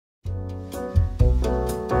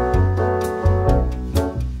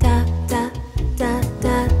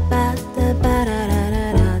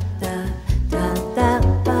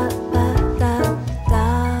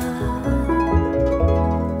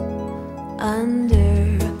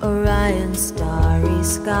Under Orion's starry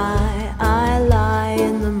sky, I lie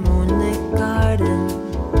in the moonlit garden,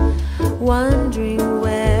 wondering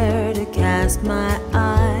where to cast my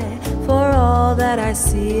eye, for all that I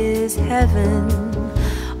see is heaven.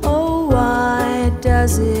 Oh, why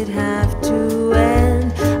does it have to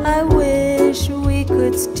end? I wish we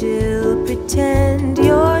could still pretend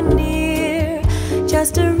you're near,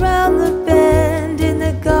 just around the bend in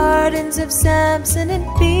the gardens of Samson and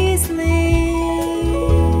Beasley.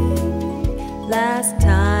 Last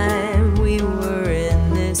time we were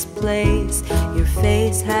in this place, your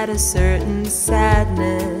face had a certain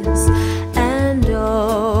sadness, and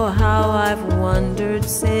oh, how I've wondered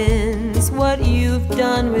since what you've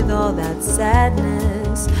done with all that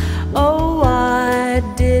sadness. Oh, why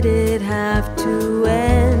did it have to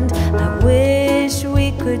end? I wish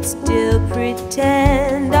we could still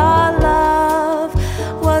pretend our love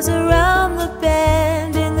was around the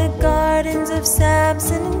bend in the gardens of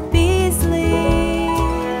Samson and Beasley.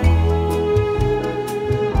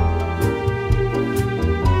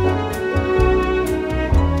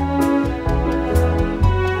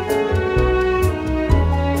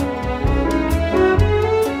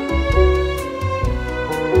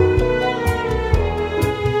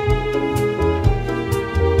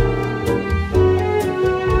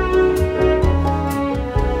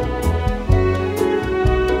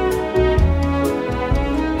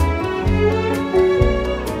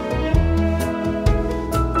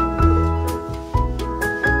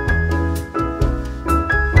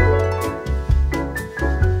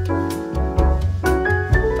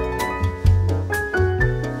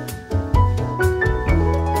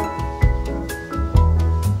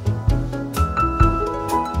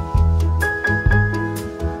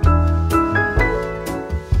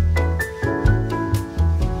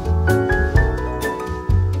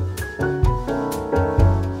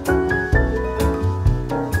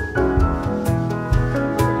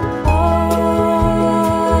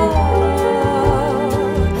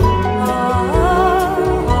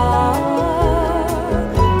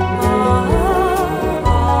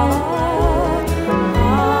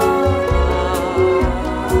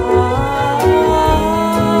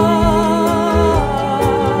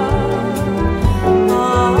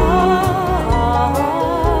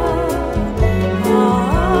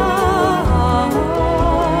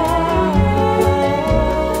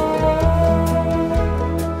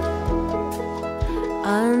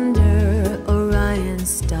 Under Orion's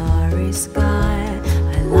starry sky,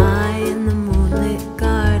 I lie in the moonlit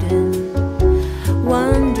garden,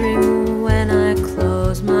 wondering when I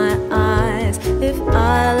close my eyes if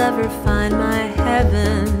I'll ever find my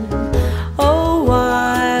heaven. Oh,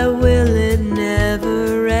 why will it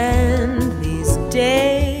never end? These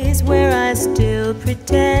days where I still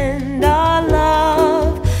pretend our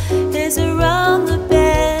love is around the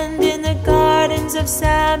bend in the gardens of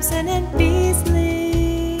Samson and Beasley.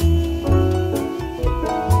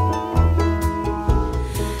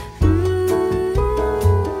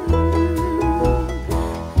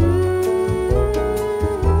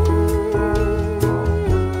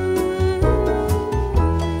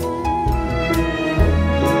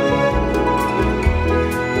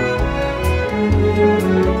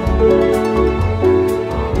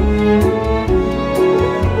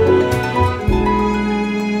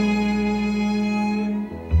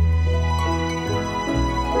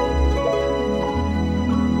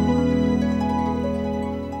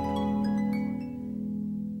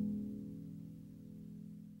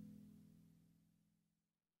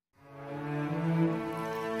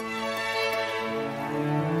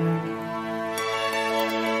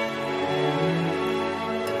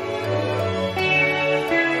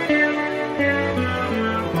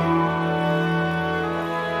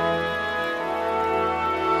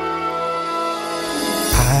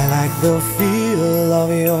 I like the feel of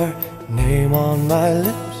your name on my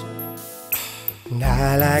lips, and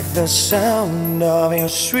I like the sound of your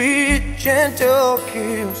sweet, gentle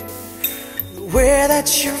kiss. The way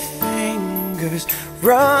that your fingers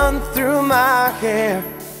run through my hair,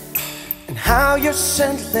 and how your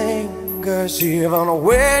scent lingers even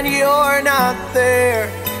when you're not there.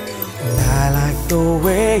 And I like the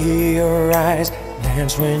way your eyes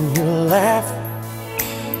dance when you laugh,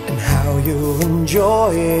 and how you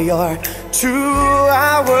enjoy your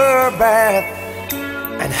 2-hour bath,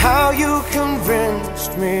 and how you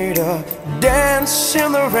convinced me to dance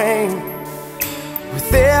in the rain,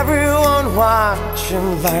 with everyone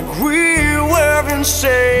watching like we were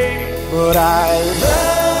insane. But I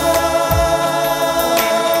love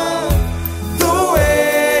the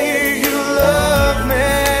way you love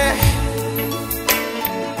me,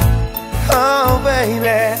 oh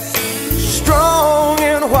baby, strong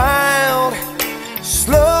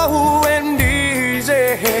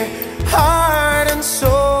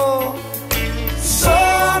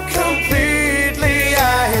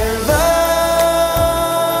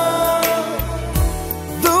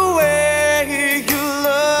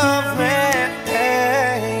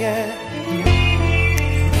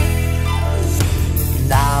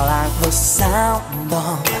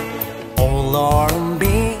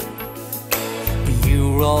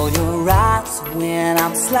when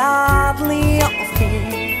I'm slightly off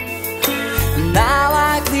key. And I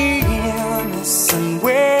like the innocent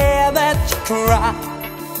way that you cry.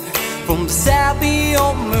 From the sappy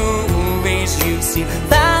old movies you've seen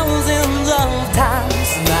thousands of times.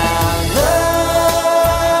 And I love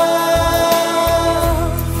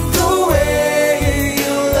the way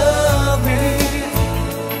you love me.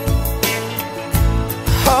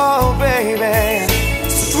 Oh baby,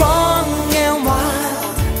 strong and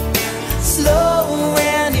wild, slow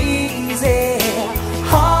and easy,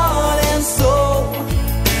 heart and soul,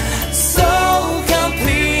 so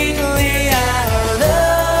completely. I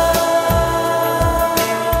love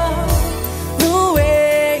the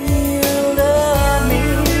way you love me.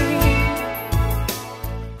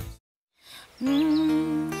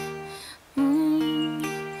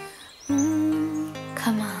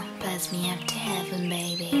 Come on, buzz me up to heaven,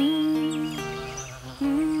 baby.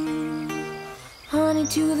 Honey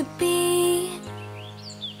to the beat.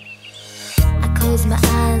 I close my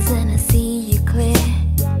eyes and I see you clear.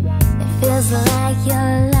 It feels like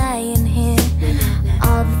you're lying here.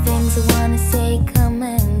 All the things I wanna say come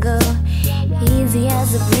and go. Easy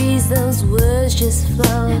as a breeze, those words just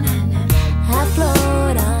flow. I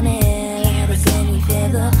float on air like any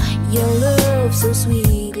feather. Your love so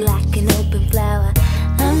sweet like an open flower.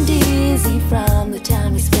 I'm dizzy from the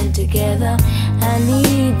time we spent together. I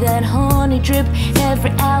need that honey drip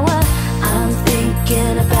every hour. I'm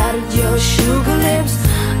thinking about it, your sugar lips.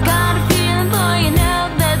 Got a feeling for you now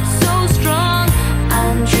that's so strong.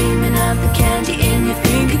 I'm dreaming of the candy in your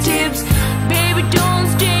fingertips. Baby, don't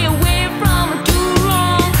stay away from it too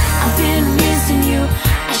long. I've been missing you,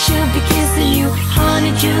 I should be kissing you.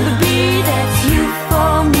 Honey to the bee, that's you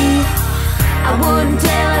for me. I wouldn't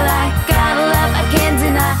tell her like got a love I can't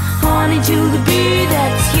deny. Honey to the bee,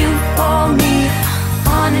 that's you for me.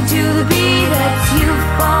 Honey to the bee, that's you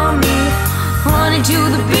for me. Honey to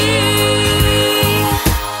the bee.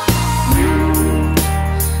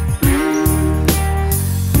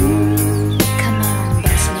 Come on,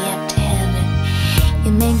 buzz me up to heaven.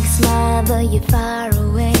 You make me smile though you're far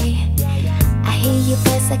away. I hear your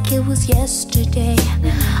voice like it was yesterday.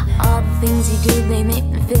 All the things you do, they make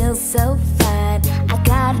me feel so fine. I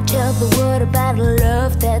gotta tell the world about a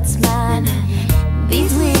love that's mine.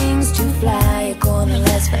 These wings to fly are gonna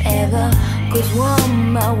last forever. 'Cause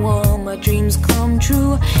one by one my dreams come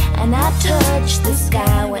true. And I touch the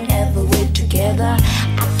sky whenever we're together.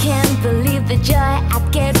 I can't believe the joy I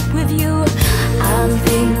get with you. I'm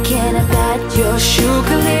thinking about your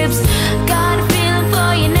sugar lips. Got a feeling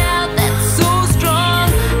for you now that's so strong.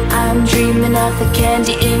 I'm dreaming of the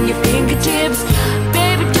candy in your fingertips.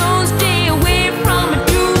 Baby, don't stay away from it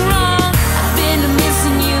too long. I've been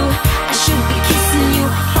missing you, I should be kissing you.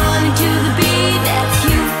 Honey to the bee, that's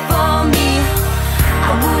you for me.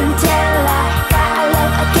 I wouldn't tell a lie, got a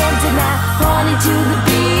love I can't deny. Honey to the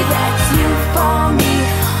bee, that's you for me.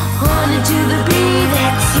 Honey to the bee,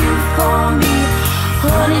 that's you for me.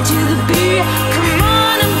 Honey to the bee, come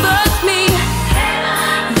on and buzz me.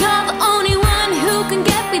 You're the only one who can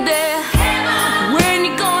get me there. When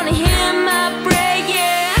you gonna hear my prayer,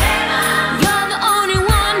 yeah. You're the only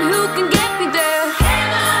one who can get me there.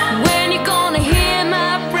 When you gonna hear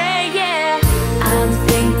my prayer, yeah. I'm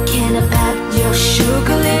thinking about your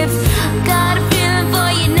sugar lips. Got a feeling for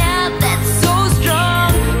you now that's so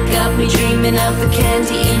strong. Got me dreaming of the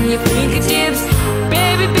candy in your fingertips.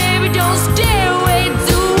 Baby, baby, don't stay away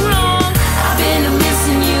too long. I've been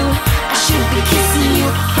missing you, I should be kissing you.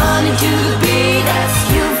 Honey to the bee, that's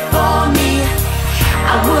you for me.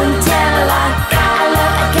 I wouldn't tell a lie, got a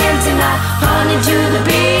love I can't deny. Honey to the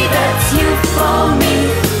bee, that's you for me.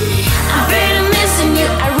 I've been missing you,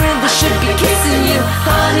 I really should be kissing you.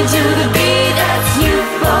 Honey to the bee, that's you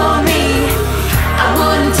for me. I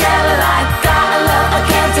wouldn't tell a lie, got a love I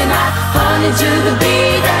can't deny. Honey to the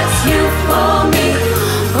bee, that's you for me.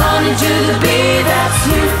 Honey to the bee, that's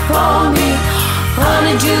you for me.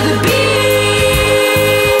 Honey to the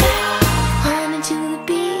bee. Honey to the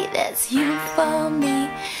bee, that's you for me.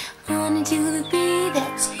 Honey to the bee,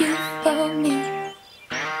 that's